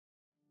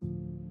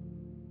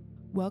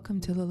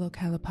Welcome to the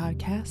Locala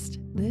Podcast.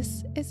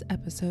 This is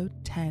episode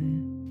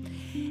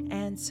 10.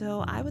 And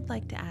so I would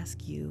like to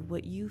ask you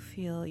what you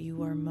feel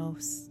you are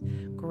most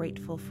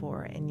grateful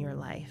for in your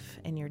life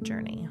and your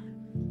journey.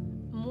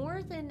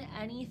 More than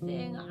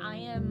anything, I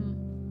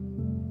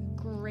am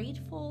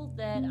grateful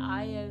that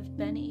I have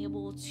been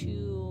able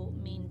to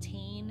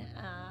maintain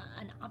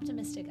an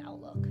optimistic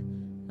outlook.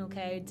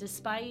 Okay,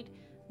 despite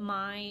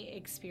my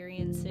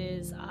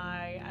experiences,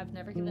 I've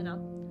never given up,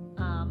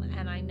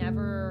 and I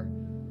never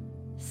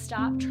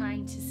stopped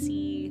trying to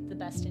see the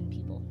best in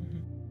people.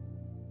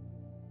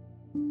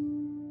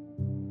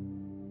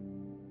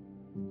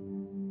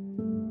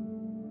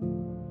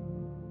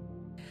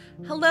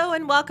 Hello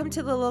and welcome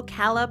to the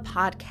Locala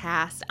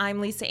Podcast. I'm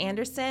Lisa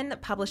Anderson,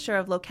 publisher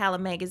of Locala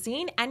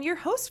Magazine, and your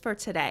host for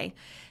today.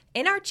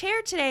 In our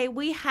chair today,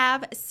 we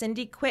have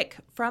Cindi Quick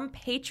from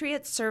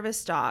Patriot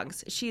Service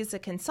Dogs. She is a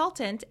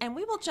consultant, and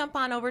we will jump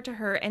on over to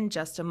her in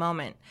just a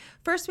moment.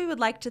 First, we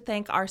would like to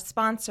thank our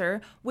sponsor,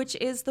 which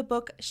is the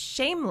book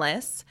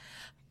Shameless.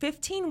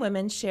 15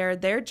 women share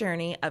their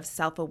journey of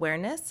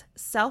self-awareness,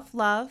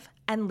 self-love,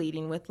 and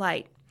leading with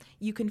light.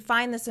 You can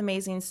find this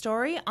amazing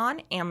story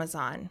on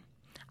Amazon.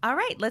 All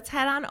right, let's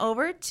head on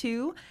over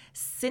to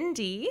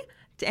Cindi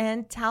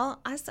and tell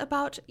us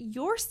about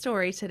your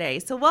story today.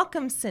 So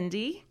welcome,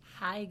 Cindi.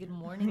 Hi, good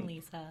morning,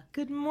 Lisa.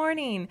 Good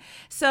morning.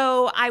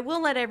 So I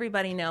will let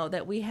everybody know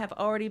that we have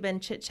already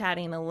been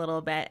chit-chatting a little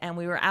bit, and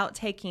we were out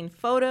taking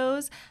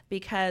photos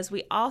because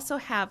we also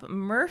have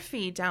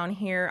Murphy down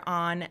here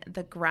on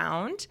the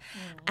ground,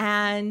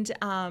 and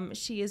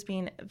she is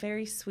being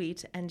very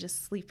sweet and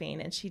just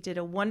sleeping, and she did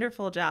a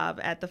wonderful job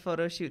at the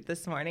photo shoot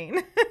this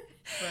morning.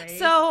 Right.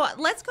 So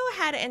let's go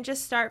ahead and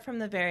just start from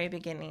the very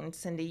beginning.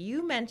 Cindi,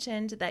 you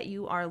mentioned that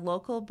you are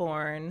local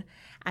born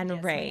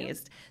and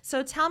raised.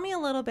 So tell me a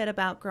little bit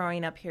about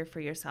growing up here for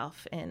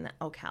yourself in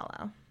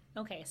Ocala.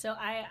 Okay, so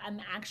I'm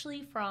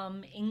actually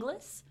from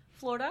Inglis,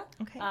 Florida,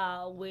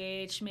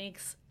 which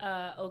makes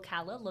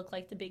Ocala look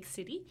like the big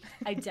city.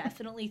 I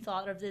definitely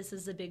thought of this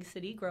as a big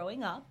city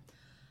growing up.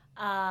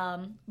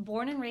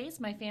 Born and raised,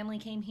 my family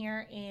came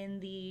here in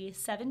the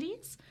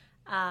 70s.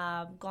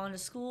 Gone to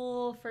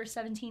school for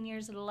 17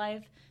 years of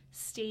life,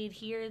 stayed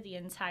here the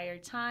entire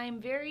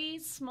time. Very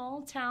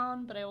small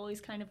town, but I always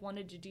kind of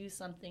wanted to do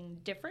something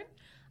different.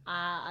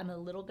 I'm a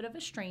little bit of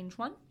a strange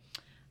one.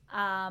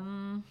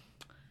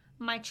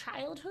 My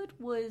childhood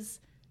was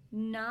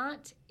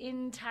not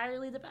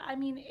entirely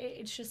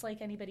it's just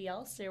like anybody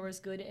else. There was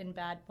good and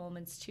bad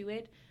moments to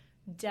it.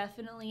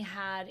 Definitely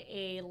had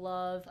a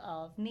love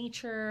of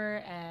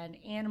nature and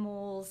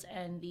animals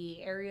and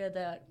the area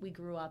that we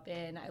grew up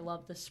in. I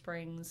love the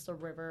springs, the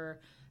river,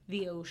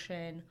 the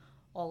ocean,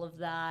 all of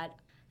that.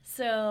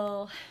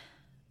 So,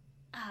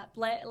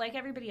 like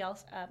everybody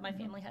else, my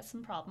family has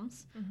some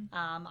problems.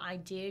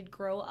 I did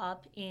grow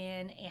up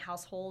in a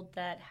household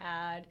that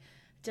had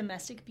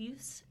domestic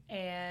abuse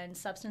and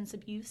substance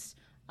abuse.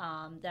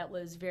 That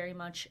was very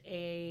much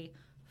a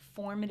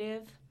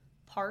formative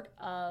part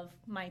of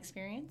my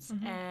experience,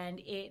 and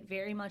it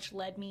very much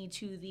led me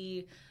to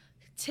the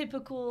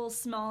typical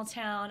small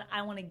town,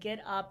 I want to get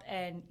up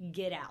and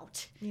get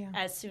out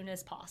as soon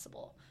as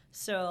possible.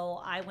 So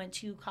I went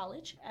to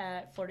college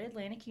at Florida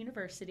Atlantic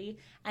University,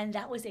 and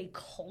that was a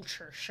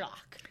culture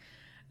shock.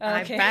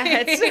 Okay.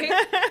 I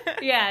bet.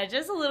 Yeah,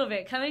 just a little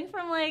bit. Coming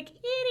from like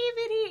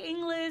itty-bitty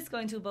English,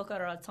 going to Boca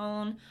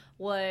Raton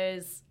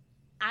was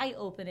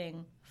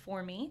eye-opening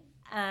for me,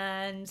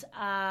 and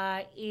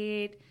I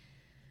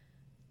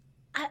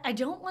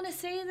don't want to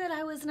say that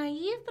I was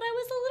naive, but I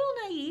was a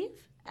little naive.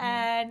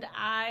 And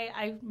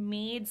I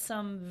made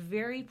some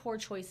very poor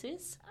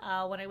choices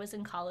when I was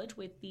in college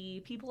with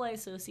the people I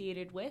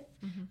associated with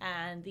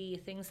and the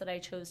things that I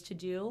chose to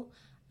do.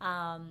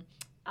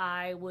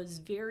 I was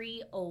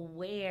very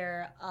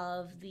aware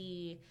of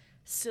the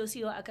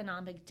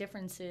socioeconomic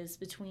differences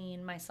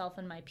between myself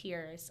and my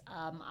peers.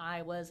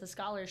 I was a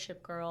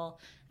scholarship girl,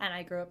 and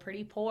I grew up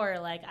pretty poor.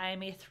 Like, I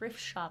am a thrift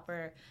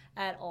shopper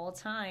at all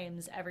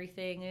times.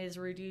 Everything is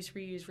reduce,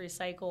 reuse,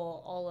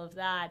 recycle, all of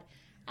that.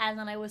 And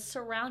then I was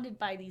surrounded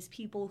by these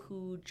people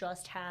who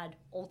just had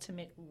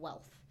ultimate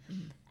wealth.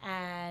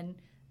 And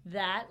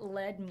that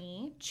led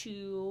me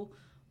to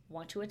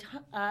want to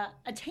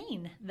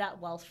attain that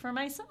wealth for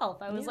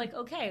myself. I was like,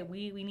 okay,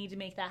 we need to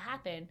make that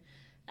happen.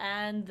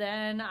 And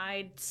then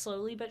I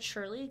slowly but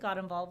surely got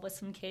involved with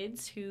some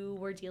kids who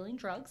were dealing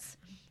drugs,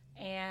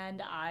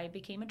 and I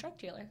became a drug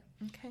dealer.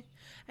 Okay.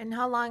 And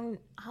how long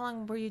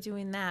were you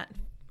doing that?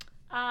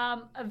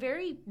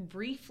 Very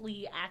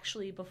briefly,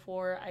 actually,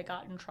 before I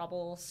got in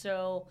trouble.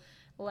 So,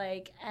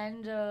 like,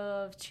 end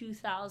of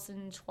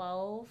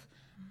 2012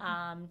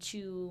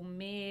 to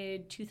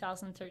mid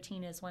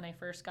 2013 is when I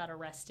first got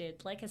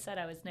arrested. Like I said,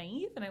 I was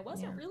naive and I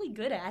wasn't really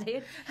good at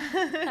it.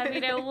 I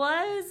mean, I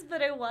was,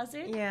 but I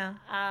wasn't. Yeah.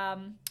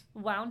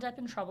 Wound up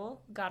in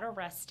trouble, got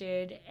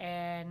arrested,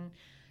 and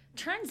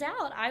turns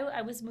out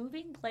I was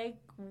moving like,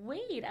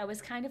 wait, I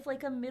was kind of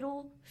like a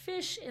middle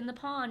fish in the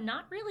pond,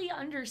 not really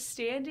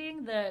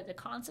understanding the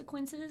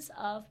consequences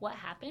of what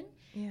happened.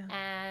 Yeah.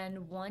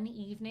 And one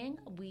evening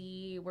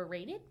we were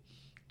raided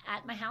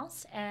at my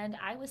house, and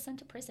I was sent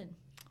to prison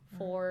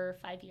for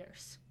 5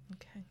 years.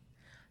 Okay.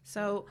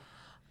 So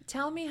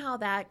tell me how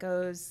that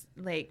goes,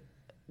 like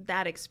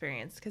that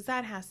experience, because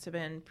that has to have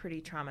been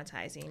pretty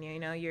traumatizing. You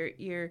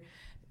know,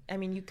 I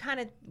mean, you kind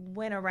of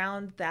went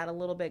around that a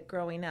little bit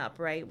growing up,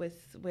 right?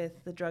 With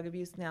the drug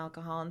abuse and the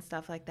alcohol and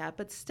stuff like that.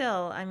 But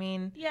still, I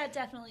mean. Yeah,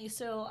 definitely.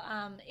 So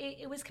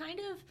it was kind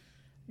of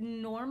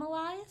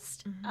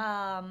normalized.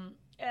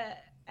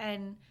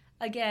 And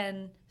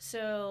again,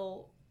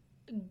 so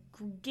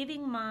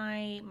giving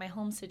my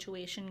home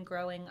situation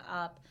growing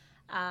up,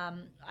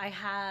 I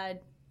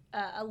had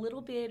a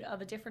little bit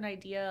of a different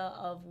idea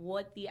of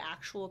what the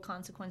actual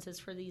consequences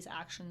for these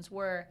actions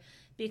were,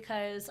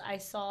 because I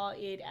saw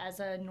it as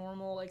a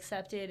normal,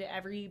 accepted,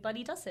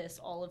 everybody does this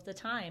all of the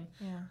time.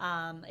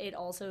 Yeah. It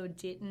also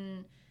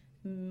didn't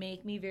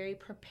make me very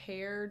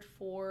prepared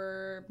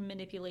for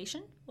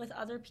manipulation with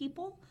other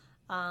people,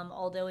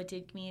 although it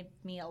did give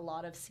me a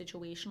lot of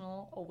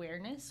situational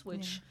awareness,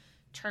 which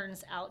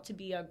turns out to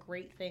be a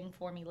great thing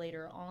for me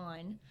later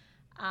on.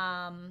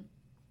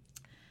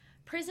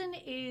 Prison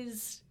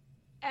is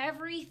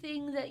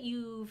everything that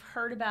you've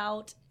heard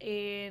about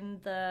in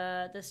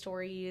the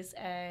stories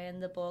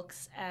and the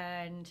books,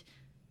 and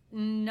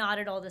not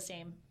at all the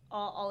same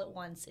all at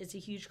once. It's a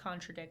huge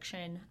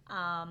contradiction.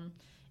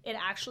 It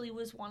actually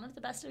was one of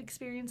the best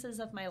experiences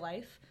of my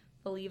life,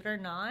 believe it or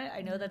not.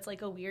 I know that's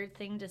like a weird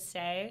thing to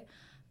say,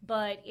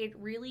 but it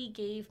really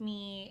gave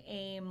me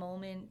a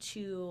moment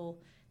to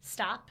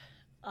stop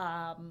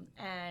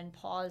and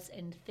pause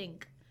and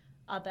think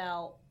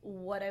about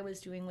what I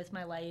was doing with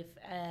my life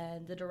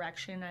and the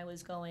direction I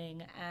was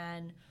going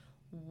and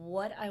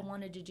what I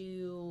wanted to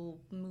do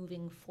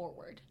moving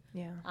forward.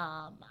 Yeah.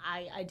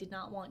 I did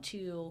not want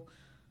to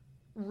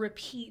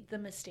repeat the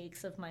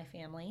mistakes of my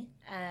family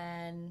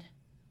and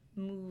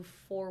move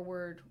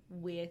forward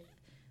with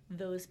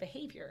those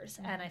behaviors.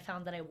 And I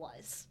found that I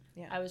was.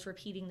 Yeah. I was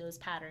repeating those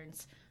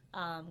patterns,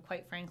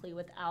 quite frankly,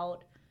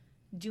 without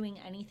doing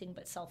anything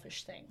but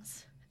selfish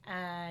things.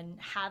 And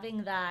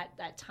having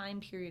that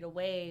time period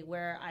away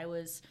where I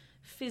was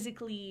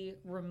physically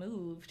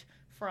removed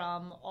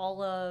from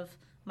all of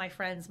my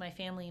friends, my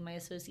family, my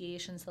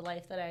associations, the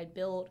life that I had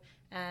built,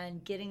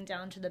 and getting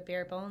down to the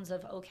bare bones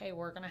of, okay,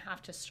 we're going to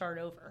have to start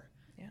over.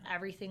 Yeah.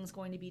 Everything's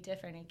going to be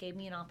different. It gave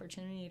me an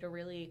opportunity to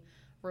really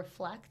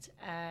reflect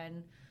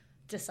and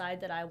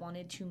decide that I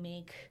wanted to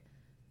make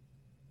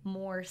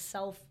more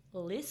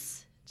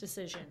selfless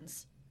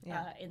decisions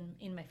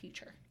in my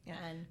future. Yeah.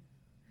 And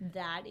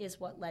that is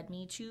what led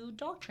me to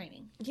dog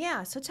training.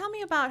 Yeah. So tell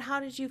me about, how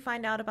did you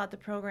find out about the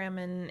program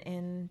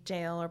in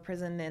jail or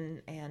prison,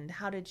 and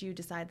how did you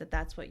decide that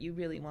that's what you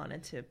really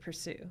wanted to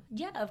pursue?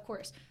 Yeah, of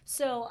course.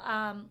 So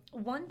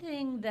one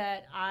thing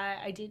that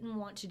I didn't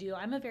want to do,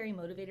 I'm a very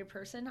motivated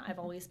person. I've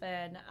always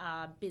been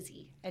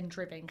busy and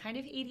driven, kind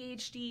of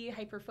ADHD,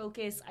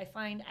 hyper-focus. I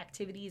find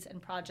activities and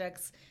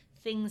projects,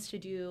 things to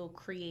do,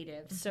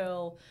 creative.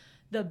 So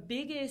the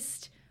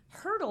biggest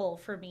hurdle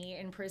for me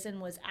in prison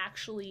was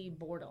actually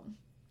boredom,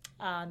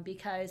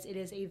 because it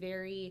is a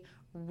very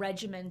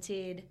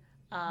regimented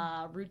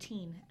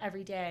routine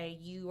every day.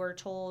 You are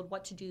told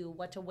what to do,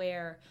 what to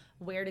wear,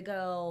 where to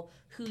go,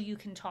 who you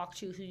can talk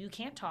to, who you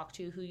can't talk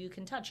to, who you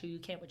can touch, who you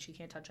can't, which you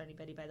can't touch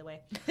anybody, by the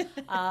way.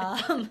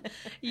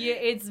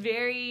 It's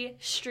very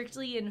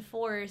strictly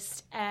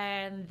enforced,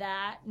 and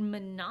that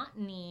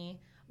monotony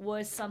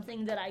was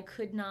something that I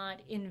could not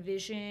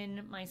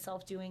envision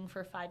myself doing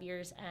for 5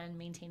 years and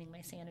maintaining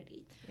my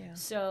sanity. Yeah.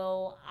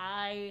 So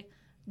I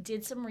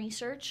did some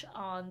research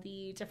on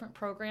the different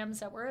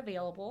programs that were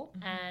available.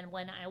 And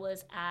when I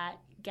was at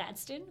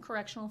Gadsden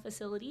Correctional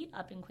Facility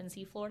up in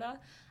Quincy, Florida,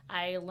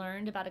 I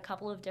learned about a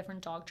couple of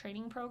different dog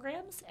training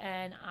programs,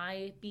 and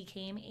I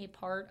became a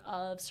part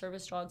of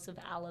Service Dogs of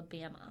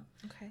Alabama.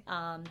 Okay.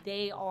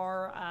 They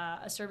are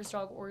a service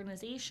dog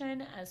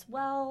organization as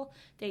well.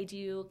 They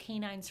do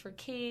canines for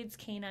kids,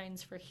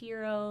 canines for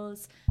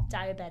heroes,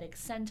 diabetic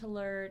scent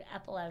alert,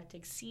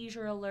 epileptic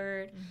seizure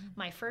alert.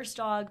 My first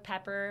dog,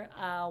 Pepper,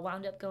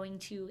 wound up going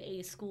to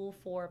a school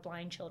for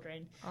blind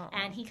children.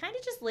 And he kind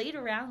of just laid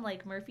around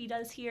like Murphy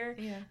does here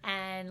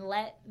and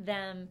let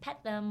them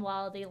pet them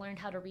while they learned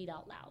how to read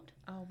out loud.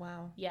 Oh,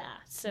 wow. Yeah,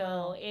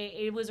 so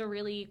it was a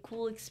really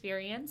cool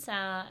experience,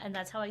 and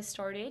that's how I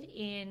started.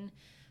 In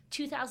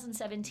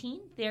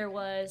 2017, there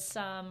was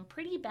some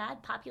pretty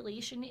bad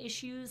population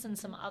issues and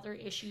some other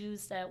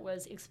issues that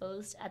was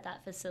exposed at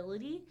that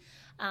facility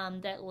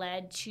that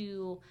led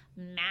to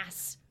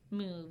mass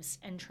moves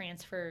and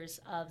transfers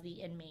of the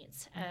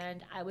inmates.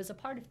 And I was a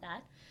part of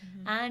that.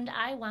 And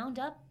I wound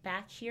up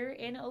back here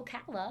in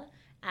Ocala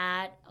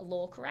at a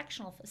Lowell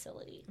Correctional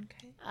Facility.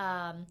 Okay.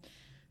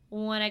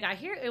 When I got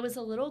here, it was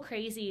a little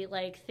crazy.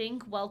 Like,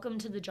 think Welcome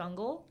to the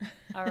Jungle.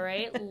 All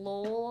right.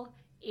 Lowell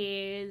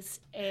is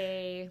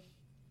a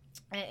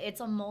It's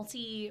a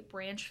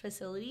multi-branch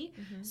facility,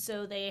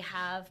 so they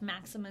have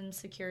maximum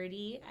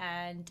security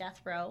and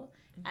death row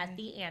at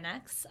the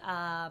annex.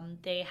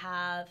 They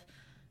have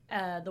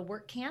the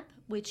work camp,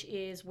 which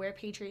is where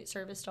Patriot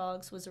Service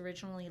Dogs was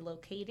originally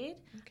located,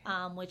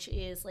 which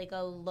is like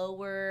a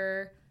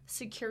lower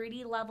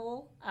security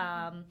level,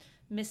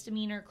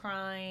 misdemeanor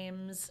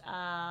crimes,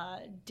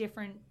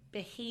 different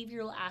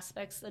behavioral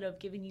aspects that have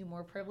given you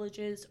more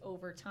privileges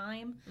over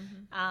time,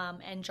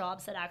 and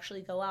jobs that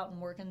actually go out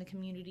and work in the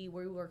community,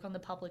 where we work on the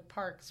public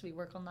parks, we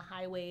work on the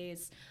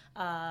highways,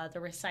 the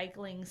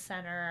recycling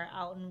center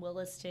out in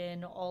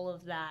Williston, all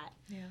of that.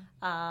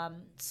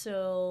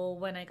 So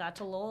when I got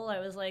to Lowell, I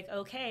was like,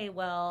 okay,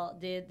 well,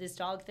 this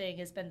dog thing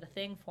has been the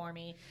thing for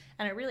me,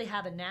 and I really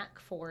have a knack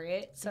for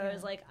it. So I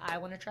was like, I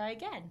want to try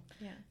again.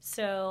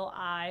 So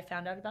I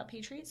found out about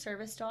Patriot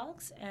Service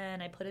Dogs,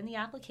 and I put in the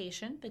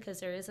application, because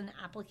there is an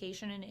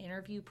application and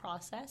interview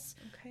process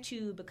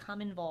to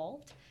become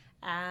involved,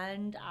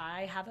 and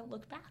I haven't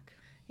looked back.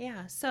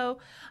 Yeah. So,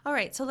 all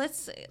right. So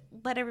let's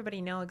let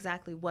everybody know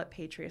exactly what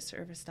Patriot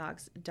Service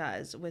Dogs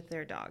does with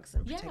their dogs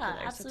in particular.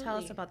 Absolutely. So tell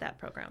us about that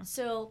program.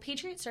 So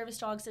Patriot Service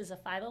Dogs is a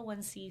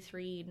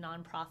 501c3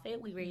 nonprofit.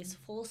 We raise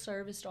full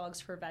service dogs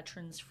for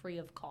veterans free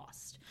of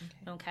cost.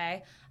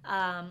 Okay.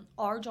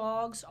 Our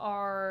dogs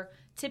are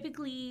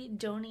typically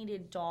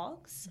donated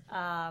dogs.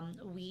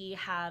 We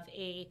have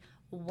a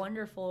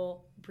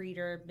wonderful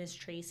breeder, Miss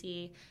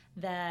Tracy,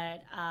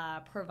 that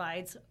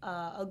provides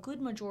a good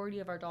majority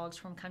of our dogs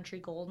from Country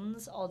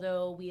Goldens,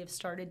 although we have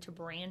started to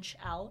branch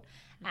out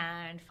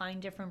and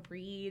find different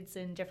breeds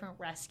and different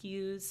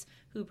rescues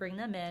who bring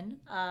them in.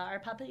 Our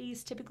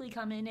puppies typically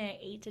come in at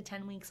 8 to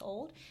 10 weeks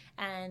old,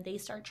 and they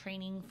start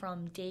training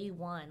from day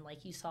one,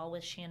 like you saw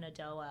with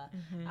Shenandoah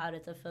out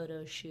at the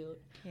photo shoot.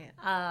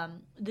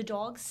 The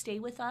dogs stay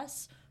with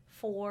us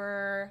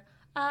for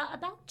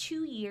about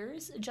 2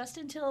 years, just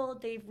until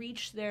they've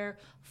reached their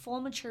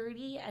full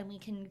maturity, and we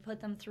can put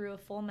them through a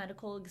full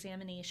medical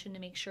examination to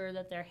make sure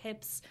that their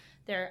hips,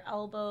 their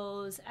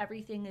elbows,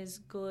 everything is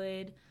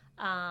good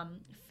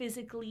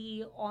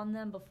physically on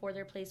them before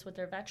they're placed with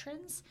their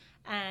veterans.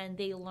 And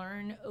they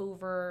learn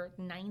over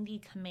 90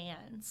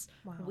 commands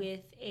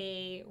with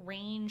a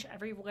range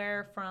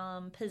everywhere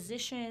from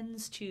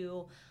positions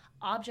to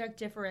object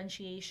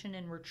differentiation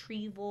and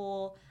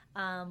retrieval.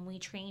 We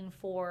train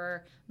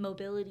for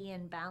mobility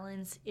and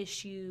balance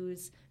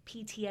issues,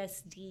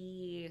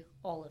 PTSD,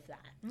 all of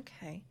that.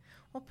 Okay.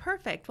 Well,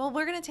 perfect. Well,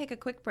 we're going to take a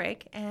quick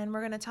break, and we're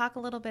going to talk a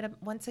little bit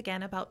once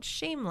again about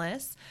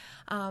Shameless.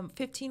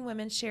 15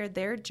 women shared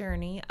their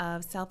journey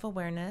of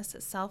self-awareness,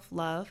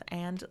 self-love,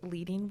 and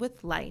leading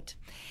with light.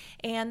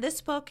 And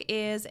this book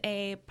is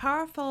a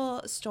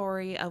powerful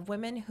story of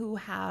women who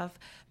have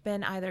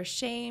been either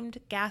shamed,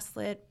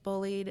 gaslit,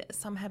 bullied.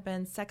 Some have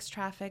been sex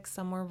trafficked,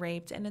 some were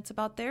raped, and it's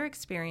about their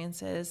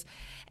experiences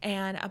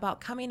and about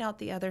coming out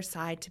the other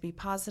side to be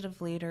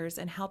positive leaders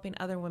and helping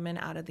other women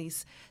out of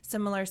these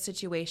similar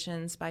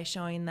situations by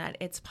showing that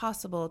it's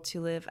possible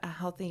to live a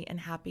healthy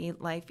and happy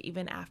life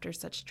even after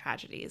such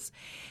tragedies.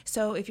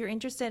 So if you're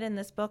interested in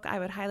this book, I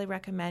would highly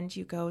recommend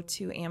you go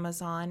to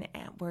Amazon,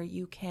 where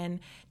you can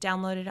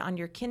download it on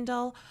your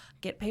Kindle,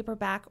 get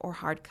paperback or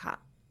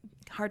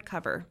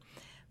hardcover.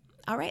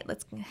 All right,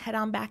 let's head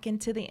on back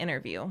into the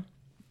interview.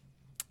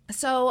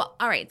 So,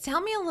 all right, tell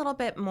me a little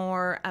bit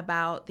more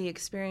about the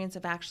experience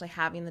of actually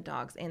having the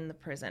dogs in the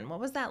prison. What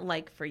was that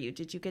like for you?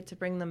 Did you get to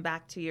bring them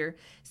back to your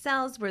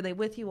cells? Were they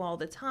with you all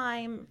the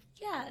time?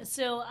 Yeah,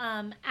 so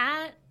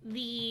at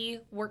the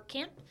work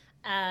camp,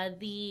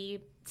 the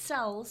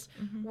cells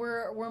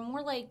were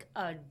more like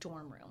a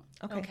dorm room.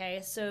 Okay,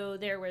 so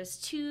there was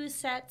 2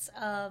 sets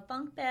of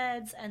bunk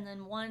beds and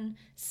then 1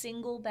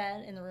 single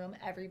bed in the room.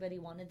 Everybody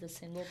wanted the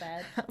single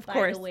bed.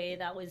 By the way,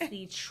 that was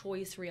the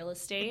choice real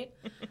estate.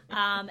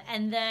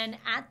 And then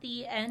at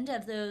the end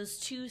of those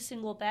 2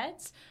 single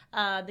beds,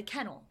 the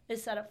kennel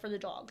is set up for the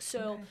dog.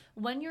 So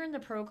when you're in the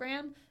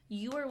program,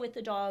 you are with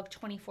the dog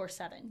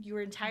 24/7. You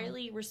are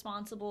entirely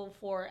responsible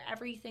for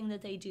everything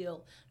that they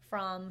do,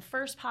 from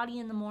first potty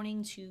in the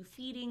morning to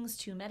feedings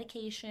to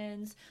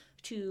medications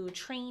to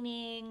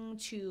training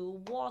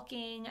to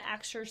walking,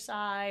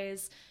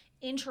 exercise,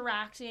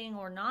 interacting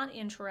or not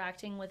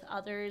interacting with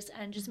others,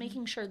 and just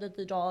making sure that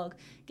the dog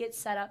gets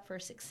set up for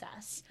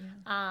success.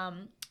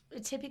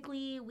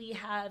 Typically, we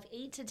have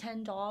 8 to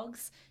 10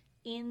 dogs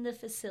in the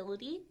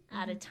facility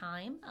at a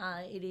time.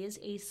 It is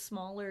a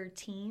smaller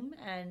team,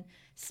 and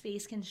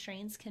space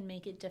constraints can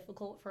make it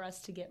difficult for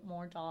us to get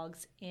more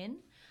dogs in.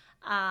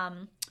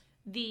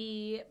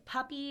 The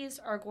puppies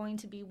are going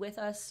to be with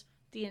us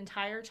the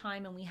entire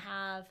time, and we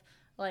have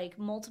like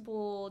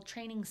multiple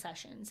training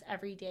sessions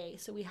every day.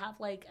 So we have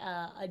like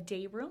a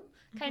day room,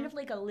 kind of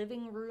like a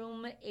living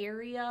room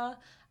area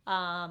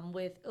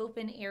with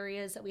open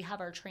areas that we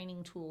have our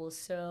training tools.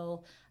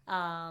 So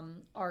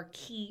our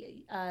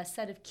key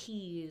set of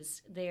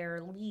keys,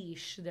 their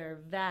leash, their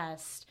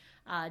vest,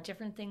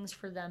 different things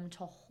for them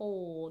to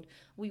hold.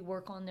 We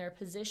work on their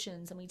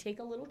positions, and we take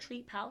a little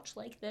treat pouch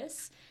like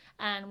this,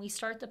 And we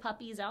start the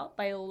puppies out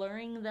by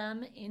luring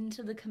them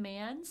into the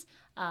commands.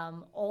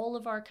 All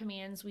of our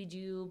commands, we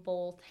do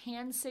both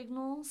hand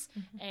signals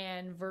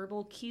and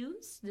verbal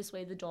cues. This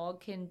way the dog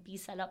can be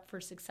set up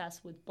for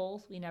success with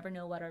both. We never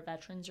know what our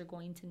veterans are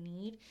going to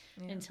need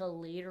until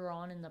later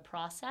on in the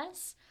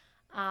process.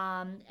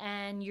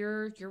 And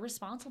you're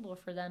responsible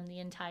for them the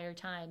entire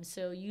time.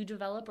 So you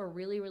develop a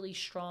really, really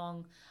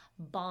strong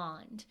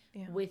bond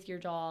with your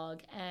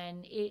dog.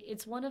 And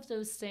it's one of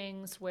those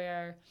things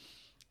where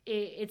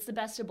it's the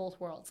best of both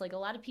worlds. Like, a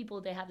lot of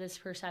people, they have this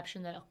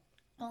perception that,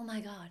 oh my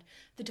God,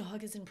 the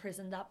dog is in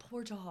prison. That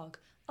poor dog.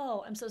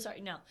 Oh, I'm so sorry.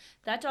 No,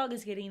 that dog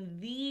is getting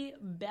the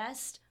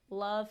best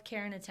love,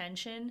 care, and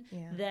attention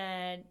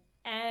that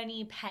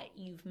any pet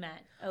you've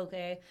met,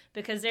 okay?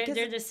 Because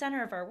they're the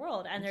center of our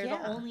world, and they're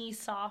the only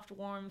soft,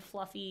 warm,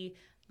 fluffy,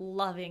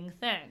 loving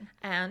thing.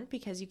 And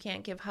because you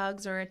can't give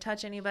hugs or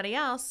touch anybody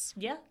else.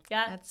 Yeah.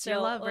 That's your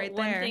love right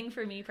there. One thing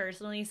for me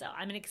personally, so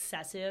I'm an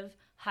excessive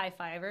high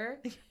fiver,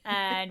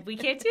 and we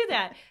can't do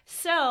that.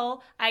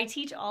 So I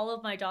teach all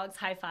of my dogs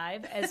high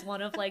five as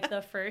one of like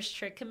the first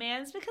trick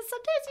commands, because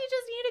sometimes you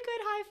just need a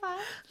good high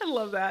five. I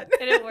love that.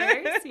 And it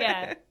works.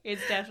 Yeah,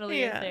 it's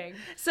definitely a thing.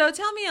 So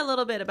tell me a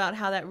little bit about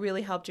how that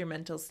really helped your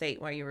mental state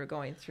while you were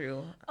going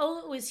through. Oh,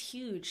 it was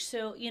huge.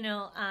 So,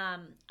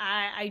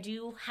 I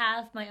do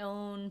have my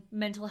own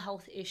mental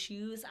health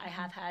issues. I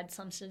have had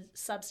some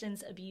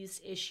substance abuse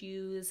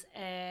issues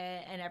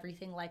and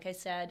everything. Like I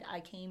said,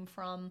 I came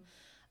from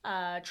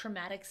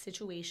traumatic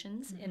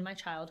situations in my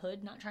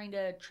childhood. Not trying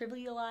to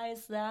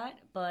trivialize that,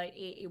 but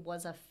it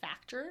was a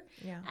factor.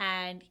 Yeah.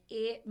 And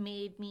it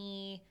made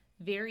me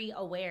very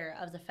aware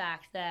of the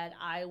fact that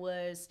I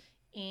was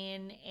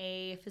in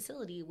a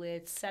facility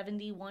with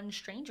 71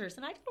 strangers,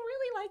 and I don't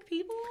really like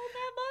people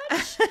that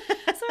much.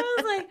 So I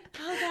was like,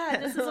 oh God,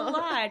 this is a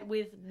lot,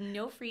 with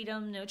no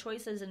freedom, no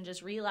choices, and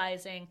just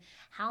realizing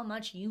how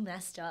much you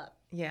messed up.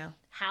 Yeah.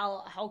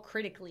 How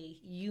critically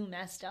you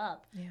messed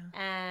up. Yeah.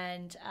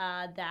 And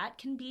that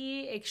can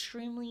be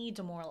extremely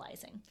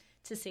demoralizing,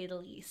 to say the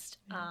least.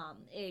 Yeah.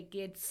 It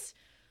gets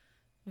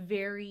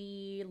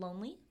very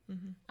lonely.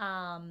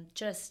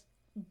 Just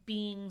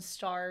being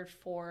starved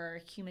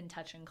for human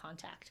touch and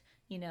contact.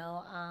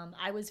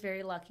 I was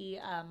very lucky.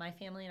 My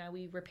family and I,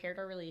 we repaired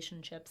our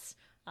relationships.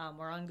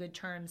 We're on good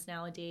terms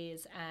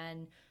nowadays,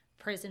 and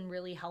prison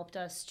really helped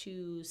us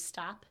to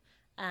stop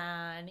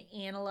and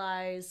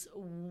analyze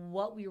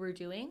what we were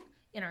doing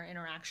in our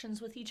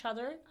interactions with each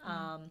other.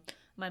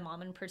 My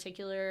mom in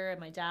particular, and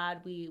my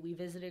dad, we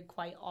visited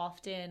quite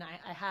often.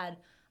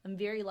 I'm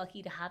very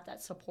lucky to have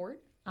that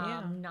support.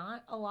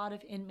 Not a lot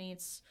of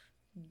inmates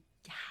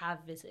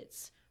have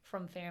visits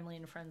from family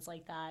and friends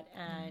like that,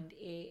 and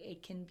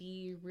it can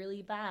be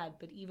really bad.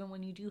 But even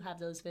when you do have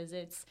those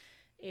visits,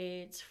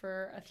 it's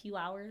for a few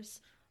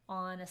hours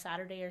on a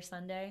Saturday or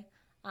Sunday.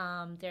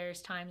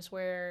 There's times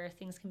where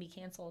things can be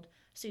canceled,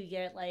 so you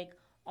get like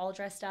all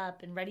dressed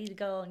up and ready to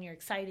go, and you're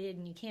excited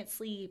and you can't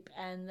sleep,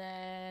 and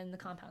then the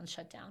compound's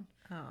shut down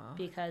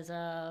because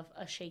of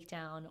a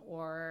shakedown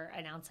or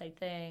an outside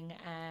thing,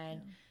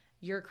 and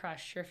you're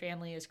crushed, your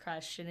family is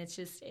crushed, and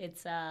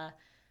it's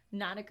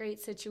not a great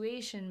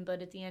situation.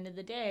 But at the end of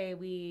the day,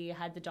 we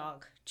had the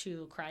dog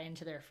to cry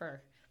into their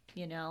fur,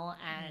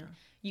 and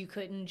you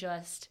couldn't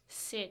just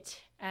sit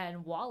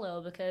and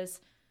wallow, because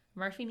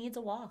Murphy needs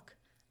a walk.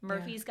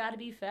 Murphy's got to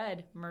be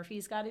fed.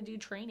 Murphy's got to do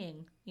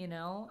training,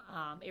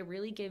 It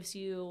really gives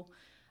you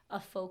a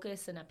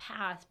focus and a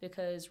path,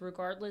 because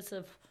regardless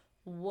of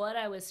what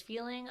I was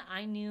feeling,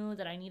 I knew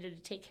that I needed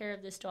to take care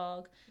of this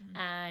dog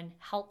and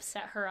help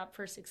set her up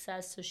for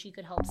success so she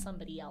could help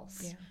somebody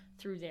else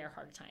through their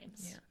hard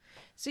times. Yeah.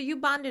 So you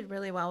bonded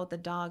really well with the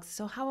dogs.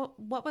 So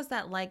what was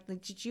that like?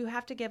 Like, did you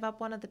have to give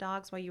up one of the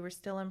dogs while you were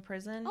still in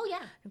prison? Oh,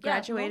 yeah.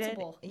 Graduated?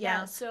 Multiple.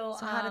 Yeah. So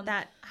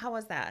how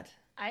was that?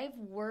 I've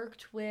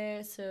worked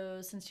with,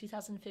 since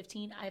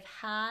 2015, I've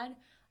had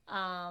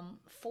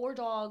 4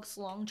 dogs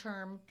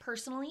long-term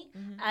personally,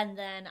 and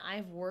then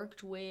I've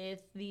worked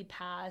with the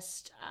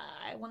past,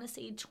 I want to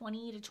say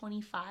 20 to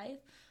 25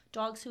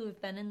 dogs who have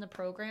been in the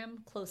program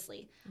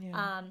closely.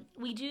 Yeah.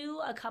 We do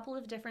a couple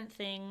of different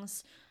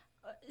things.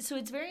 So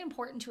it's very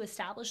important to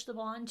establish the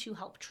bond, to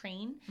help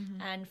train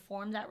and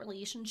form that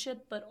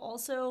relationship, but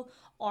also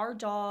our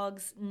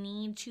dogs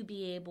need to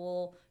be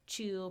able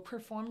to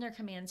perform their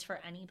commands for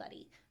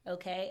anybody.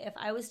 Okay, if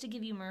I was to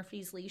give you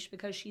Murphy's leash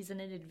because she's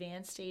in an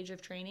advanced stage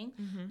of training,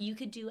 you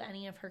could do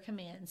any of her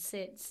commands: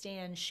 sit,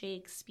 stand,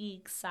 shake,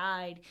 speak,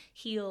 side,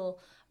 heel,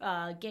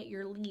 get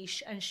your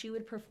leash, and she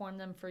would perform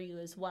them for you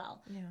as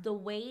well. Yeah. The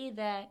way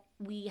that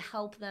we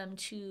help them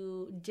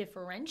to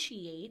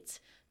differentiate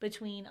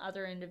between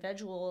other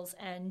individuals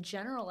and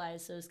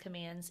generalize those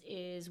commands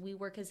is we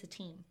work as a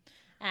team,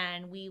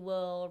 and we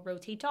will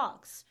rotate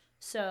dogs.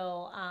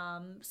 So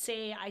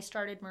say I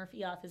started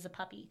Murphy off as a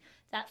puppy.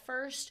 That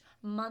first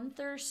month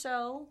or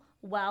so,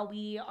 while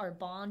we are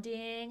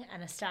bonding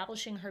and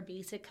establishing her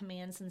basic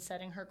commands and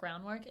setting her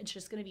groundwork, it's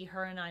just going to be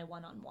her and I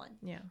one-on-one.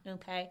 Yeah.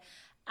 Okay?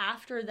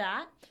 After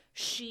that,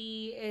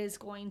 she is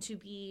going to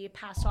be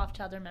passed off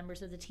to other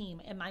members of the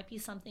team. It might be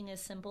something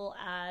as simple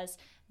as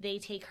they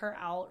take her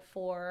out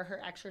for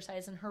her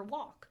exercise and her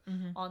walk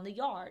on the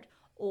yard,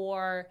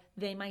 or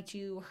they might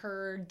do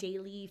her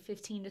daily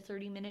 15 to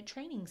 30 minute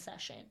training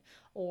session,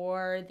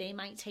 or they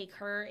might take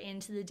her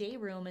into the day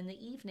room in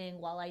the evening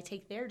while I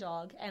take their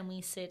dog and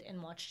we sit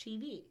and watch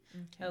TV.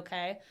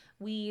 Okay.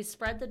 We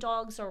spread the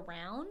dogs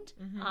around.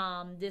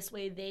 This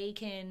way they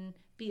can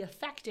be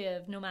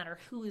effective no matter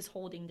who is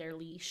holding their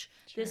leash.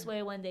 Sure. This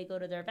way, when they go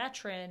to their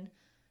veteran,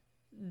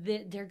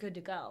 they're good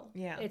to go.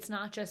 Yeah. It's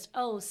not just,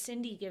 oh,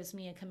 Cindi gives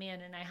me a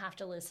command and I have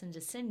to listen to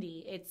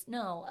Cindi. It's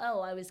no,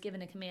 oh, I was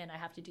given a command, I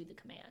have to do the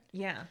command.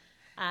 Yeah.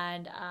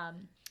 And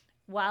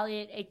while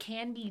it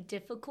can be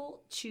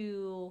difficult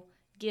to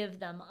give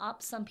them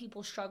up, some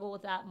people struggle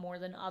with that more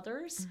than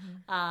others.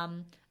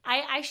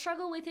 I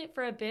struggle with it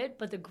for a bit,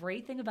 but the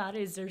great thing about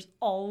it is there's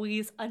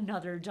always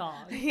another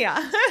dog.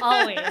 Yeah.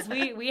 Always.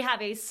 We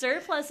have a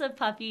surplus of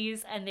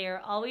puppies and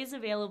they're always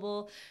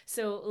available.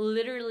 So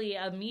literally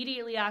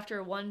immediately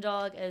after one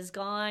dog is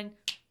gone,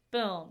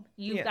 boom,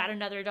 you've got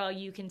another dog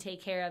you can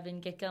take care of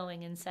and get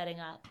going and setting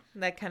up.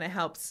 That kind of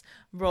helps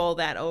roll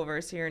that over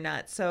so you're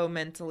not so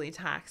mentally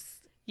taxed.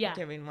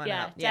 Giving one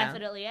up.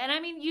 Definitely. And I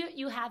mean,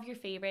 you have your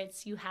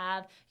favorites. You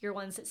have your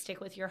ones that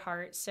stick with your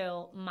heart.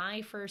 So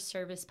my first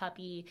service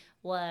puppy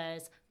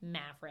was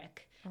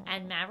Maverick.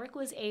 And Maverick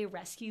was a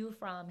rescue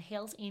from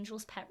Hales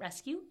Angels Pet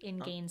Rescue in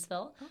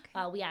Gainesville.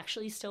 Okay. We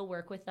actually still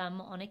work with them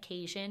on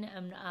occasion.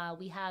 And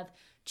we have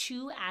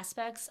two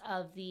aspects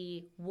of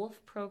the WOLF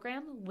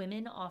program,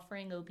 Women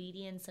Offering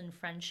Obedience and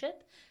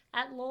Friendship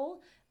at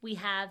Lowell. We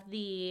have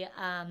the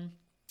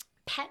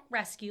pet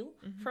rescue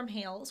from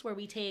Hales, where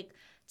we take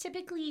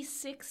typically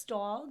 6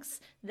 dogs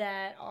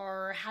that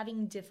are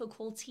having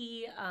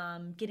difficulty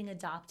getting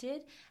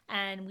adopted,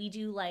 and we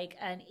do like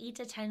an 8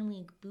 to 10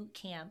 week boot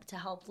camp to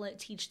help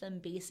teach them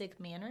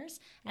basic manners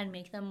and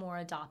make them more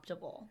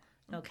adoptable.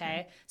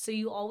 Okay. So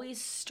you always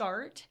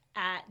start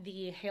at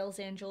the Hales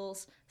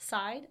Angels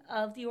side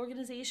of the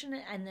organization,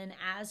 and then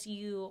as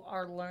you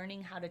are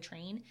learning how to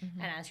train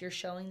and as you're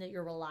showing that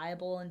you're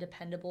reliable and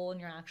dependable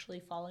and you're actually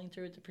following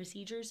through with the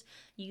procedures,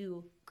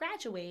 you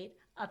graduate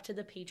up to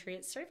the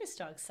Patriot Service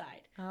Dog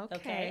side.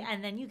 Okay.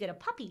 And then you get a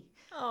puppy.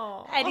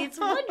 Oh. And it's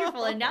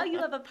wonderful. And now you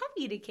have a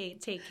puppy to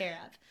take care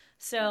of.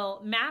 So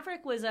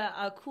Maverick was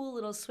a cool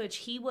little switch.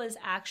 He was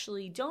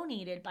actually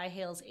donated by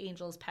Hales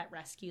Angels Pet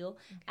Rescue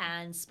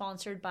and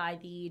sponsored by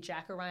the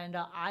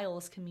Jacaranda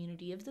Isles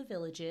community of the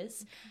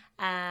Villages.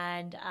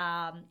 And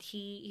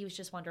he was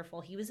just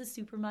wonderful. He was a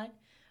super mutt.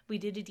 We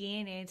did a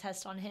DNA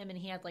test on him, and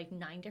he had like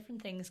 9 different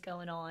things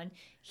going on.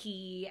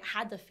 He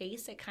had the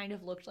face that kind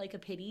of looked like a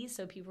pity,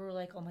 so people were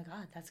like, oh my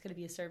God, that's going to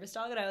be a service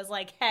dog. And I was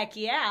like, heck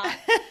yeah.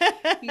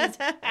 He's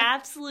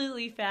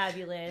absolutely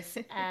fabulous.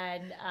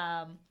 And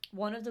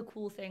one of the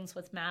cool things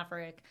with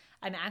Maverick,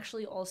 I'm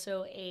actually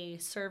also a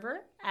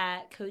server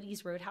at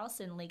Cody's Roadhouse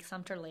in Lake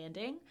Sumter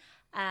Landing.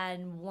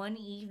 And one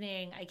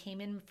evening I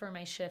came in for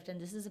my shift, and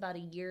this is about a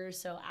year or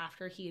so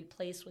after he had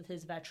placed with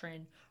his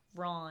veteran,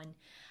 Ron.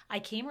 I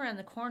came around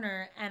the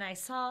corner and I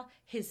saw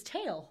his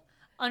tail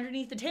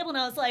underneath the table, and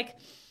I was like,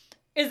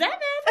 is that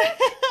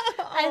Maverick?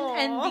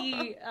 and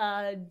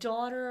the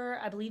daughter,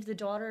 I believe the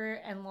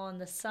daughter-in-law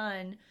and the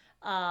son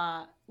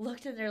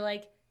looked, and they're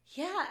like,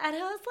 yeah. And I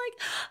was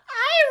like,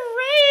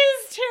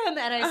 I raised him.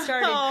 And I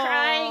started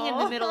crying in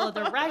the middle of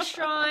the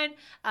restaurant.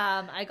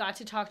 I got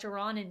to talk to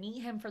Ron and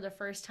meet him for the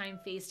first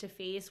time face to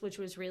face, which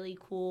was really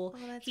cool.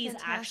 He's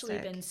fantastic. Actually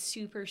been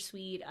super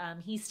sweet.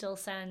 He still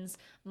sends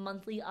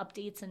monthly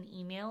updates and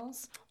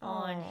emails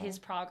on his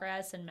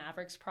progress and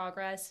Maverick's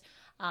progress.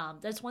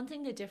 That's one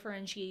thing that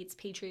differentiates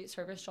Patriot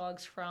Service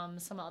Dogs from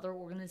some other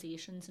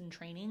organizations in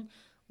training.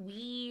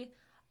 We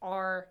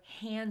are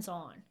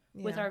hands-on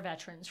with our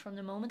veterans from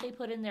the moment they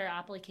put in their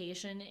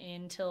application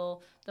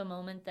until the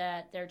moment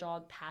that their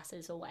dog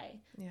passes away,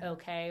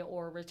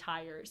 or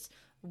retires.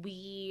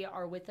 We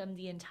are with them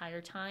the entire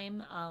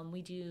time.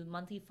 We do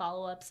monthly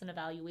follow-ups and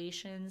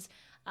evaluations.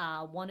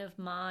 One of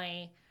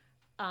my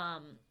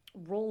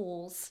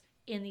roles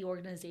in the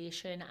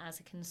organization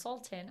as a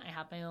consultant, I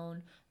have my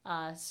own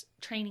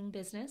training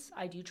business.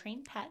 I do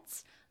train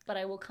pets, but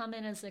I will come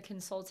in as a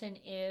consultant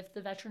if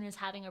the veteran is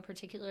having a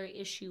particular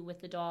issue with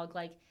the dog,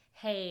 like,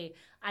 hey,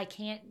 I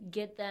can't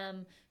get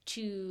them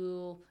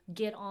to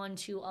get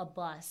onto a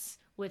bus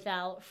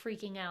without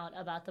freaking out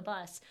about the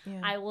bus.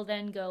 I will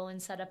then go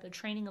and set up a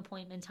training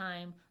appointment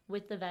time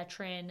with the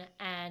veteran,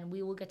 and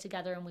we will get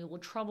together and we will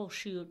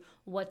troubleshoot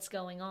what's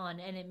going on.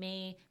 And it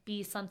may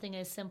be something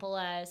as simple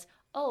as,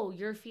 oh,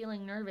 you're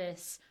feeling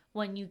nervous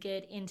when you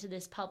get into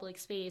this public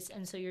space,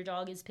 and so your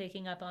dog is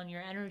picking up on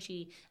your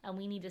energy, and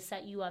we need to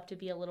set you up to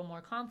be a little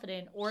more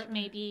confident. Or it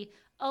may be,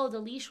 oh, the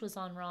leash was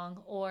on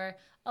wrong, or,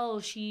 oh,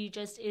 she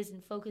just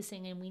isn't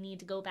focusing, and we need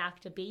to go back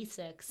to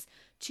basics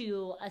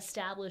to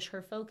establish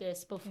her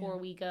focus before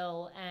we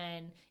go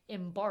and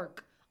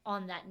embark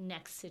on that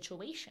next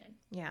situation.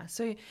 Yeah.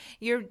 So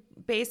you're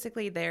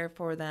basically there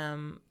for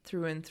them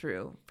through and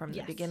through, from the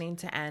Yes. beginning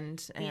to end,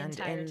 The and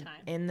entire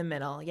time. in the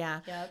middle.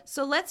 Yeah. Yep.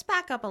 So let's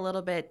back up a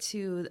little bit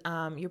to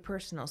your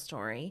personal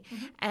story,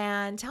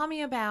 and tell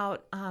me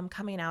about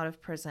coming out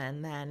of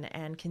prison then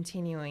and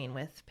continuing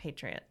with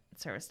Patriot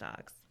Service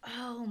Dogs.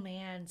 Oh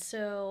man,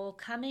 so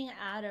coming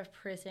out of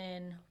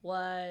prison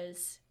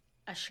was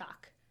a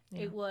shock.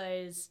 Yeah. It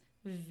was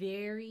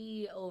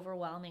very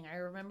overwhelming. I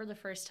remember the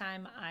first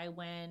time I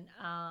went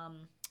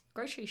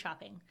grocery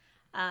shopping,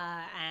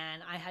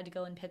 and I had to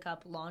go and pick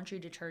up laundry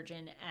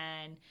detergent,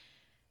 and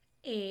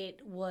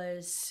it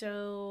was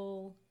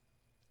so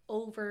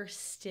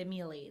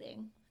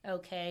overstimulating.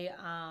 Okay,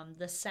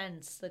 the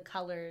scents, the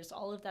colors,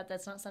 all of that,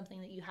 that's not something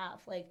that you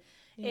have. Like,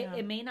 Yeah.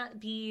 it may not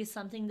be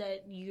something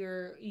that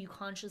you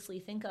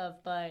consciously think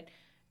of, but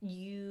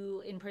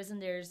you, in prison,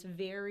 there's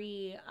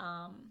very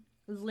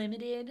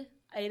limited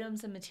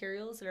items and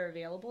materials that are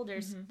available.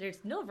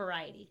 There's no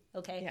variety.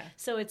 Okay, Yeah.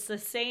 so it's the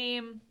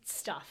same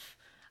stuff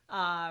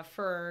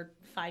for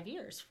 5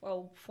 years,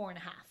 or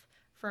 4.5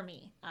 for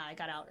me. I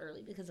got out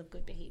early because of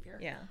good behavior.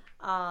 Yeah.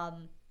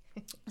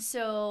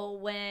 So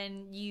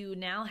when you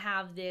now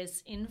have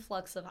this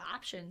influx of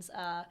options,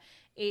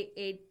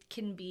 it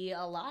can be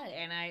a lot.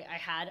 And I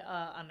had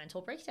a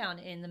mental breakdown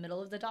in the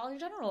middle of the Dollar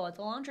General at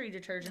the laundry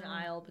detergent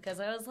aisle, because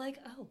I was like,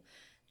 oh,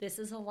 this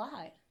is a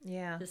lot.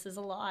 Yeah. This is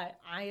a lot.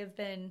 I have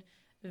been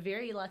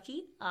very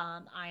lucky.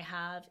 I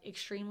have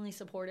extremely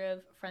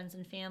supportive friends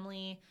and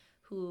family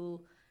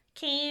who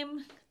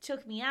came,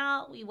 took me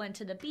out. We went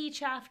to the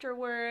beach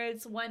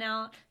afterwards, went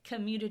out,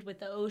 commuted with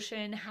the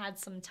ocean, had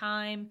some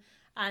time.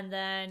 And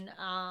then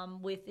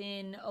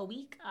within a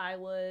week, I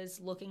was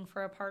looking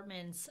for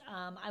apartments.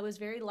 I was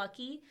very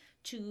lucky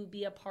to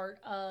be a part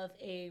of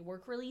a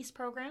work release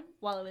program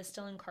while I was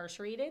still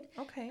incarcerated.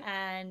 Okay.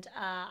 And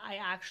I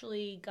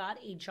actually got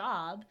a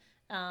job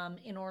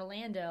in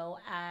Orlando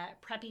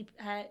at Preppy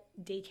Pet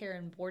Daycare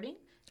and Boarding.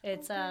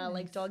 It's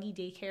like doggy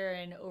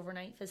daycare and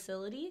overnight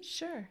facility.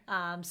 Sure.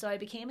 So I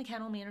became a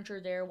kennel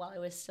manager there while I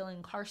was still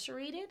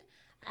incarcerated.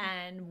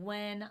 And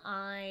when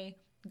I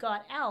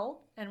got out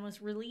and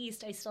was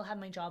released, I still had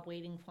my job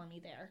waiting for me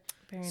there.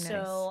 Very nice.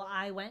 So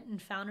I went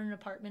and found an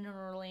apartment in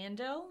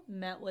Orlando,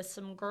 met with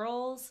some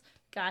girls,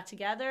 got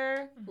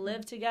together,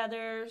 lived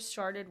together,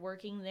 started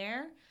working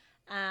there,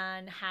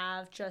 and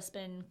have just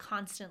been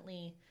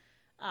constantly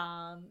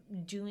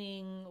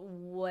doing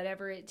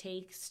whatever it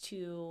takes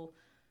to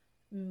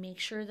make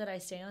sure that I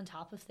stay on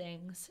top of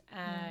things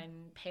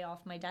and pay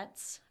off my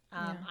debts.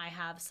 I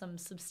have some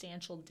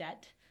substantial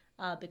debt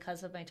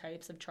because of my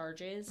types of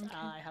charges.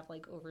 I have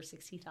like over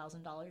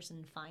 $60,000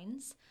 in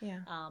fines,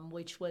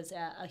 which was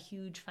a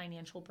huge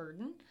financial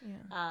burden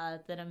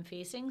that I'm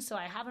facing. So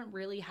I haven't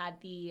really had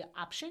the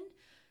option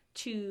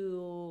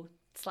to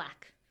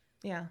slack.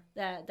 Yeah.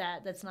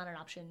 That's not an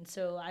option.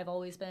 So I've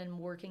always been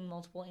working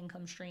multiple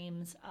income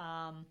streams.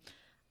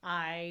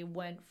 I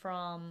went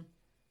from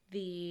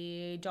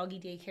the doggy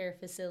daycare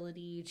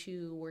facility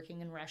to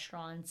working in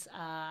restaurants.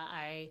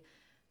 I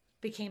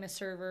became a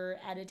server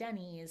at a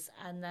Denny's,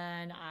 and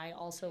then I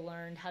also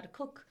learned how to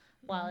cook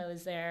while I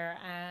was there.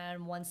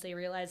 And once they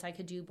realized I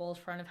could do both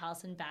front of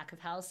house and back of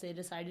house, they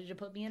decided to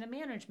put me in a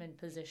management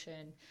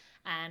position.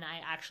 And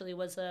I actually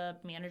was a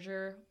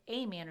manager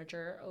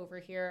over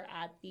here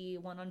at the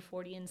one on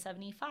 40 and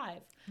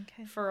 75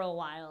 for a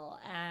while,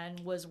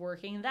 and was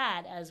working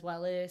that, as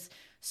well as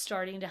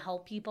starting to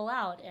help people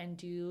out and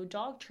do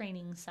dog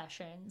training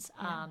sessions.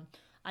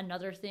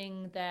 Another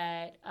thing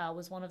that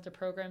was one of the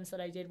programs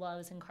that I did while I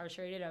was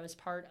incarcerated, I was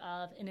part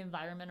of an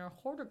environmental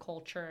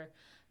horticulture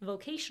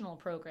vocational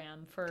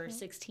program for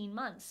 16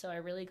 months. So I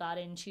really got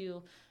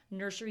into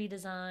nursery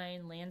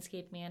design,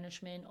 landscape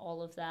management,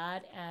 all of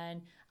that.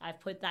 And I've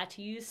put that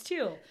to use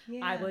too.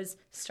 Yeah. I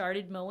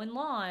started mowing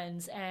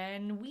lawns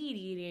and weed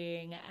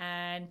eating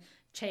and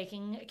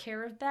taking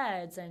care of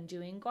beds and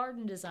doing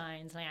garden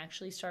designs. And I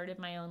actually started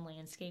my own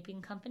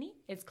landscaping company.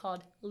 It's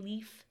called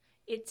Leaf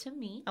It To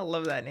Me. I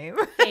love that name.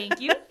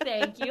 Thank you.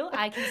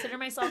 I consider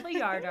myself a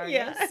yard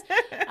artist.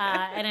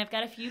 And I've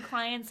got a few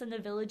clients in the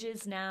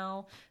villages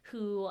now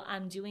who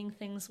I'm doing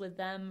things with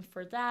them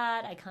for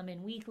that. I come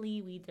in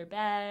weekly, weed their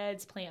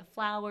beds, plant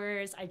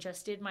flowers. I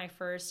just did my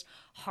first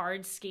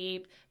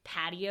hardscape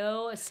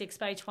patio, a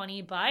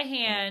 6x20 by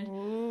hand.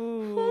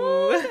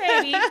 Ooh,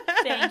 baby.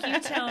 Thank you,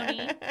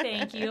 Tony.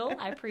 Thank you.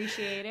 I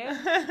appreciate it.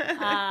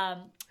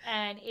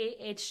 And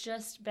it's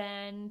just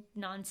been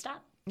nonstop.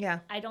 Yeah.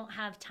 I don't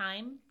have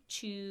time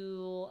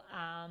to,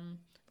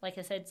 like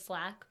I said,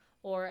 slack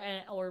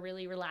or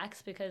really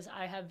relax, because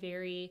I have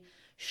very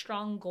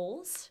strong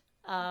goals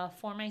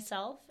for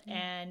myself,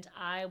 and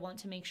I want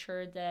to make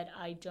sure that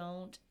I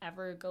don't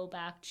ever go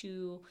back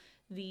to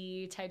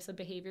the types of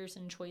behaviors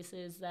and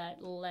choices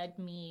that led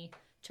me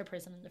to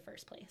prison in the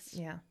first place.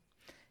 Yeah.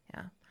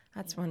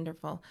 That's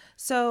wonderful.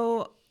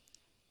 So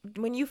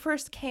when you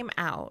first came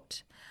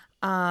out,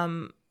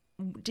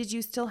 did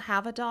you still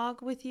have a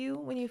dog with you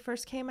when you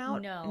first came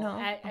out? No.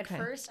 At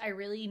first, I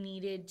really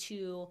needed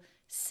to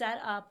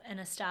set up and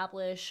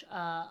establish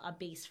a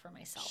base for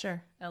myself.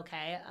 Sure.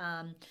 Okay.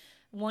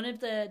 One of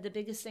the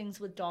biggest things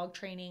with dog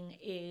training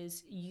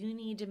is you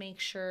need to make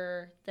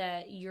sure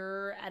that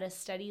you're at a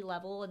steady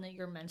level and that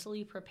you're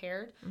mentally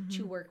prepared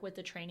to work with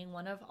the training.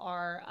 One of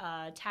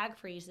our tag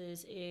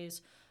phrases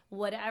is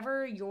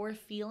whatever you're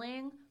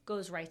feeling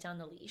goes right down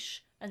the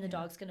leash, and the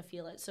dog's going to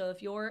feel it. So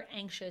if you're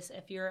anxious,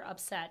 if you're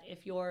upset,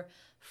 if you're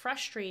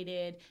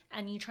frustrated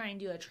and you try and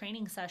do a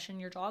training session,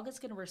 your dog is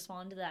going to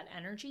respond to that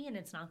energy and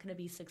it's not going to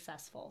be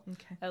successful.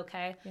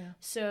 Okay? Yeah.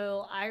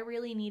 So I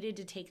really needed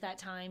to take that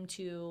time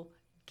to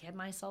get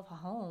myself a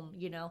home,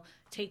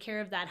 take care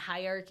of that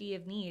hierarchy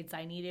of needs.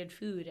 I needed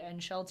food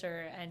and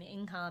shelter and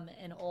income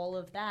and all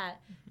of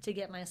that to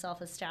get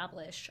myself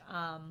established.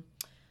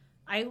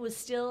 I was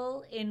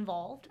still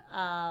involved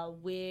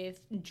with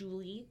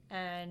Julie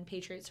and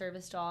Patriot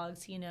Service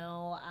Dogs.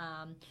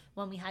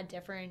 When we had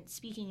different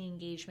speaking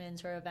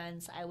engagements or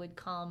events, I would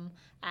come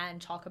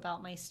and talk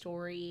about my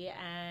story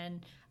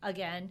and,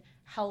 again,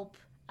 help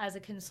as a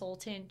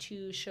consultant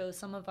to show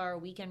some of our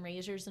weekend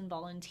raisers and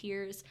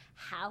volunteers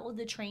how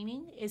the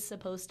training is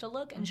supposed to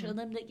look and show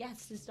them that,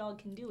 yes, this dog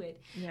can do it.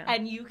 Yeah.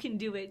 And you can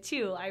do it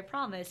too, I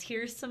promise.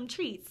 Here's some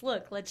treats.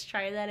 Look, let's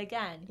try that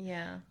again.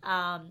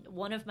 Yeah.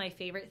 One of my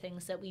favorite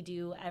things that we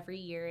do every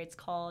year, it's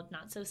called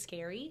Not So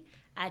Scary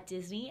at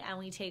Disney, and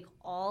we take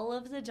all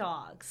of the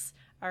dogs.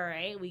 All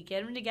right, we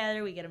get them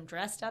together, we get them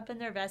dressed up in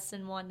their vests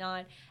and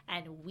whatnot,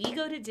 and we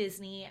go to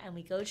Disney and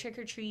we go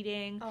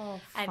trick-or-treating.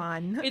 Oh, and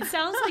fun. It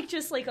sounds like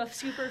just like a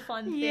super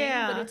fun thing,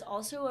 Yeah. but it's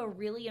also a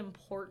really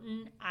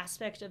important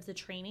aspect of the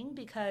training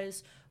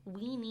because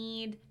we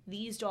need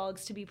these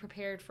dogs to be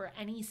prepared for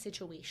any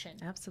situation.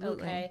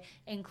 Absolutely. Okay,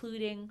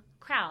 including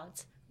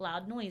crowds,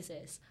 loud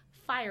noises,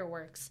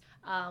 fireworks.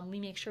 We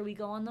make sure we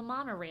go on the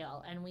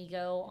monorail and we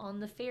go on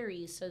the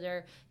ferries so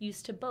they're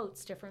used to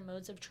boats, different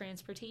modes of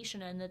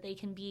transportation, and that they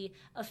can be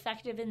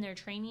effective in their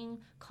training,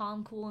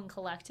 calm, cool, and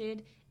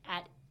collected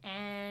at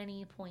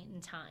any point in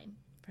time.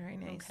 Very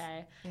nice.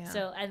 Okay. Yeah.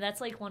 So, and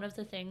that's like one of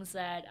the things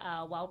that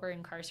while we're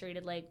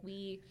incarcerated,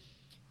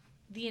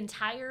 the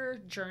entire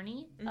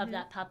journey of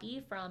that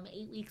puppy from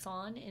 8 weeks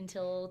on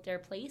until they're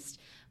placed,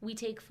 we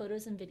take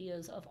photos and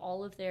videos of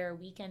all of their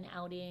weekend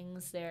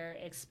outings, their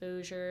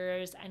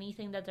exposures,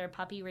 anything that their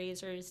puppy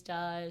raisers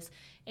does,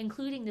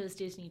 including those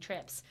Disney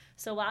trips.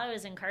 So while I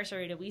was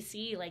incarcerated, we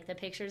see like the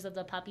pictures of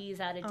the puppies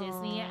out at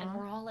Disney, and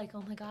we're all like,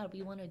 oh my God,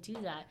 we want to do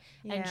that.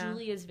 Yeah. And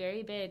Julie is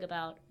very big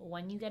about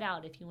when you get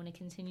out, if you want to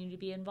continue to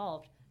be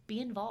involved, be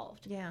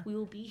involved. Yeah. We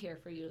will be here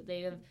for you.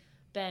 They have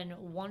been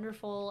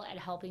wonderful at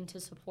helping to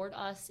support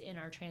us in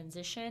our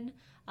transition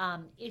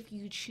if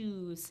you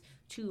choose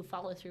to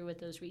follow through with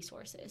those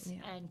resources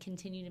and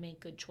continue to make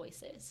good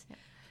choices. Yeah.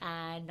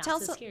 And Not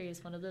So Scary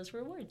is one of those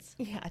rewards.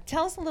 Yeah.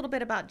 Tell us a little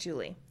bit about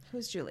Julie.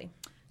 Who's Julie?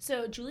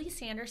 So Julie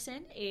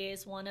Sanderson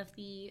is one of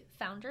the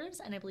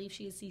founders, and I believe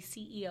she is the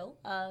CEO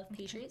of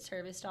Patriot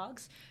Service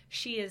Dogs.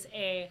 She is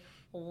a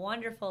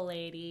wonderful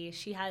lady.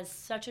 She has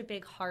such a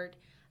big heart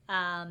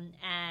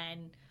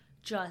and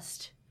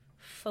just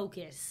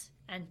focus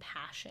and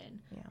passion.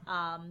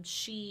 Yeah.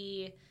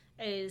 She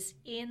is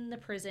in the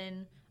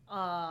prison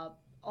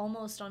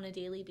almost on a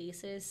daily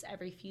basis.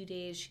 Every few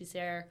days she's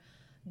there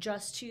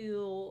just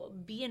to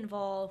be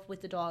involved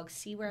with the dogs,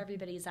 see where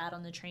everybody's at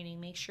on the training,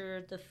 make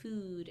sure the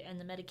food and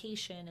the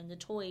medication and the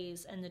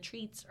toys and the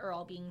treats are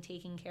all being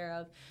taken care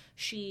of.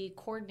 She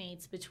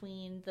coordinates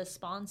between the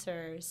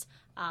sponsors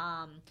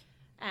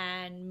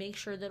and make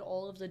sure that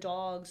all of the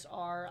dogs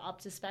are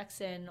up to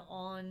specs and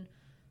on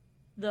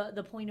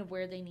the point of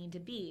where they need to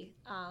be.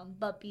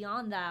 But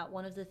beyond that,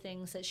 one of the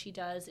things that she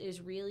does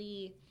is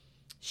really,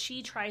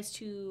 she tries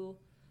to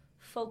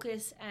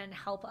focus and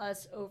help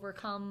us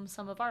overcome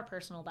some of our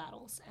personal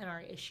battles and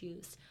our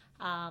issues.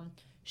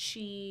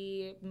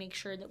 She makes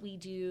sure that we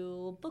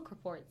do book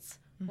reports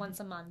once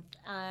a month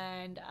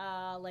and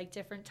like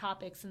different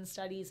topics and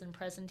studies and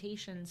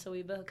presentations, so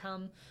we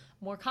become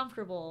more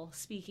comfortable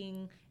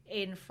speaking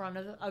in front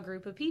of a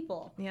group of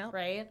people. Yeah.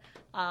 Right?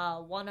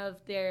 One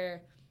of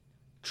their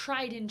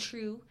tried and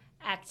true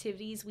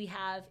activities, we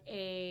have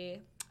a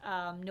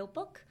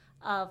notebook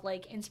of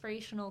like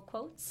inspirational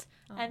quotes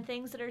and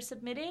things that are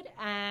submitted,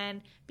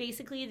 and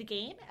basically the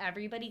game,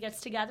 everybody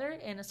gets together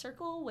in a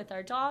circle with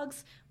our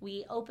dogs,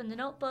 we open the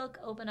notebook,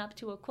 open up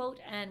to a quote,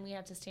 and we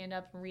have to stand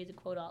up and read the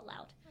quote out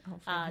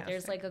loud.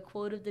 There's like a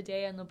quote of the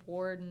day on the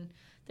board, and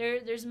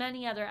there's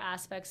many other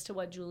aspects to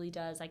what Julie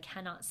does. I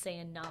cannot say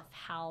enough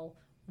how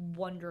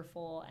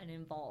wonderful and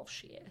involved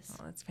she is.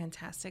 Oh, that's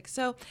fantastic.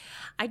 So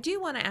I do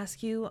want to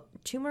ask you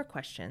two more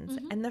questions.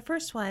 And the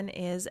first one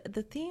is,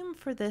 the theme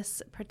for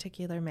this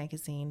particular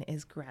magazine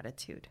is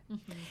gratitude.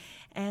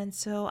 And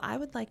so I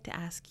would like to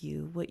ask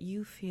you what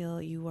you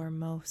feel you are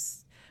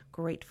most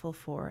grateful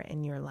for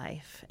in your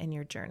life and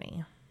your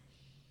journey.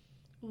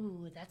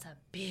 Ooh, that's a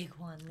big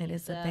one, Lisa. It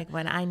is a big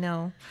one, I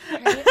know.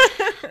 Right?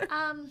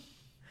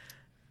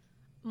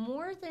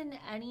 More than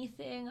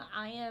anything,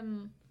 I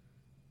am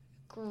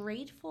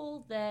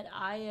grateful that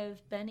I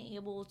have been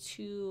able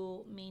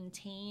to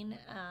maintain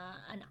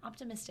an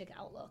optimistic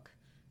outlook.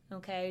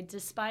 Okay.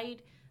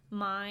 Despite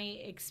my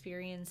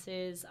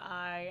experiences,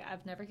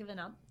 I've never given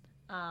up.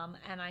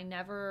 And I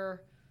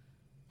never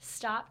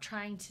stopped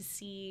trying to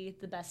see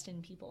the best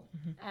in people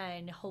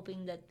and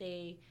hoping that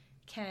they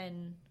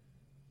can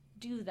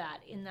do that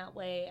in that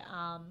way.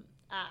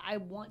 I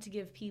want to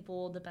give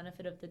people the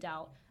benefit of the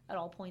doubt at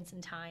all points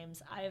and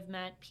times. I have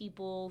met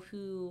people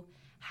who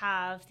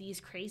have these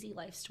crazy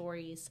life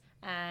stories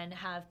and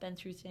have been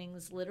through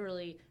things,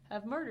 literally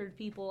have murdered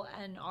people,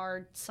 and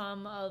are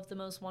some of the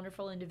most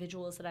wonderful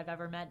individuals that I've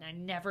ever met. And I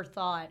never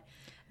thought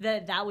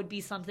that that would be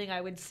something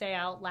I would say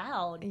out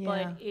loud. Yeah.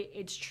 But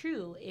it's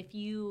true. If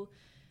you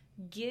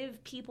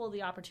give people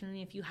the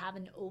opportunity, if you have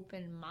an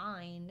open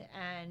mind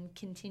and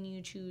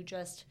continue to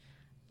just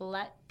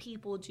let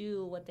people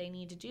do what they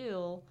need to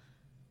do,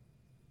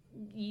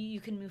 you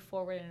can move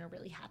forward in a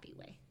really happy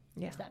way,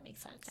 if that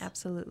makes sense.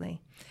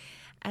 Absolutely.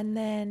 And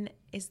then,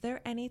 is there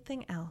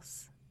anything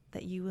else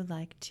that you would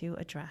like to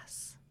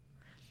address?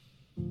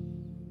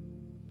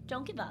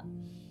 Don't give up.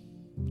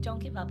 Don't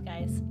give up,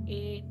 guys.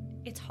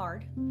 It's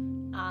hard.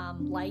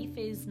 Life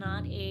is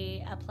not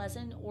a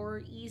pleasant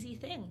or easy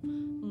thing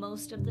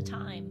most of the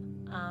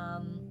time.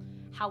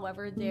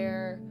 However,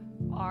 there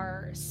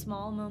are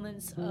small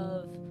moments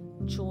of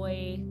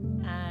joy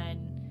and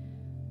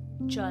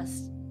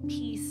just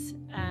peace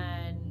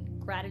and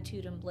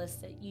gratitude and bliss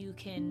that you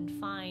can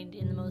find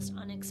in the most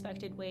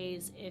unexpected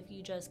ways if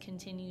you just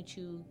continue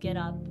to get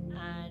up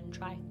and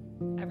try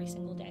every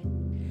single day.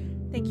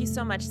 Thank you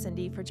so much,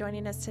 Cindi, for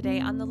joining us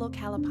today on the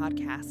Locala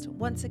podcast.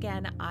 Once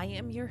again, I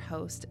am your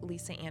host,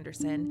 Lisa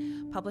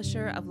Anderson,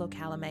 publisher of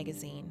Locala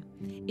Magazine.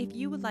 If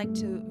you would like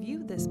to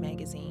view this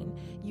magazine,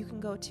 you can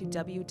go to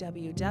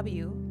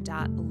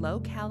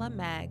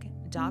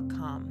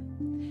www.localamag.com.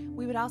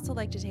 We would also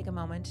like to take a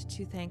moment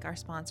to thank our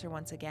sponsor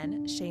once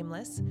again,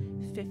 Shameless.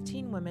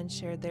 15 women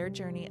shared their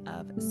journey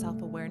of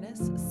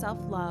self-awareness,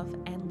 self-love,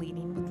 and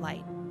leading with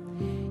light.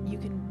 You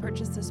can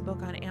purchase this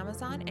book on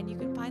Amazon, and you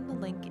can find the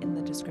link in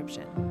the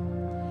description.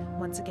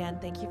 Once again,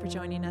 thank you for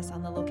joining us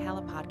on the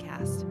Locala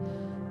podcast,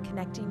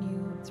 connecting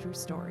you through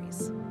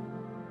stories.